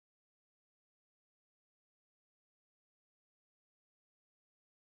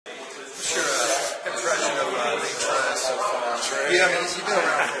so far. Yeah, I mean, you've been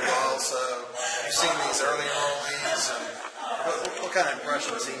around for a while, so you've seen these early enrollees. What kind of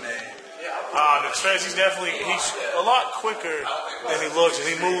impression has he made? Natrez, he's a lot quicker than he looks, and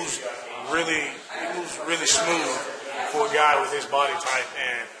he moves really smooth for a guy with his body type.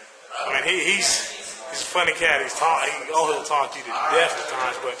 And I mean, he's a funny cat. He'll talk to you to death at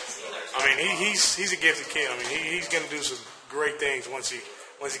times, but I mean, he's a gifted kid. I mean, he's going to do some great things once he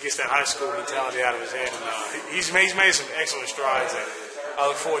gets that high school mentality out of his head. And he's made some excellent strides, and I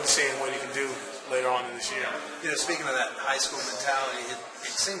look forward to seeing what he can do later on in this year. You know, speaking of that high school mentality,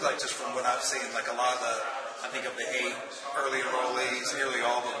 it seems like just from what I've seen, like a lot of I think of the 8 early enrollees, nearly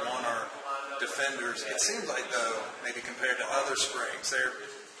all but one are defenders. It seems like, though, maybe compared to other springs, they're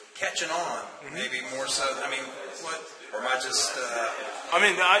catching on, maybe more so. I mean, or am I just? What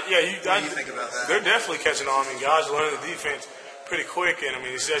do you think about that? They're definitely catching on. I mean, guys learn the defense pretty quick, and I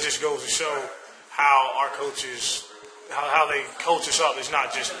mean, that just goes to show how our coaches, how they coach us up. It's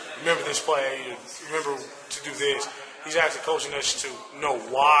not just remember this play, remember to do this. He's actually coaching us to know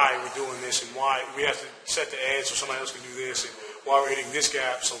why we're doing this and why we have to set the edge so somebody else can do this, and why we're hitting this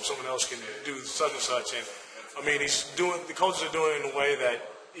gap so someone else can do such and such. And I mean, the coaches are doing it in a way that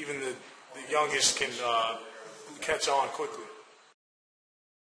even the youngest can catch on quickly.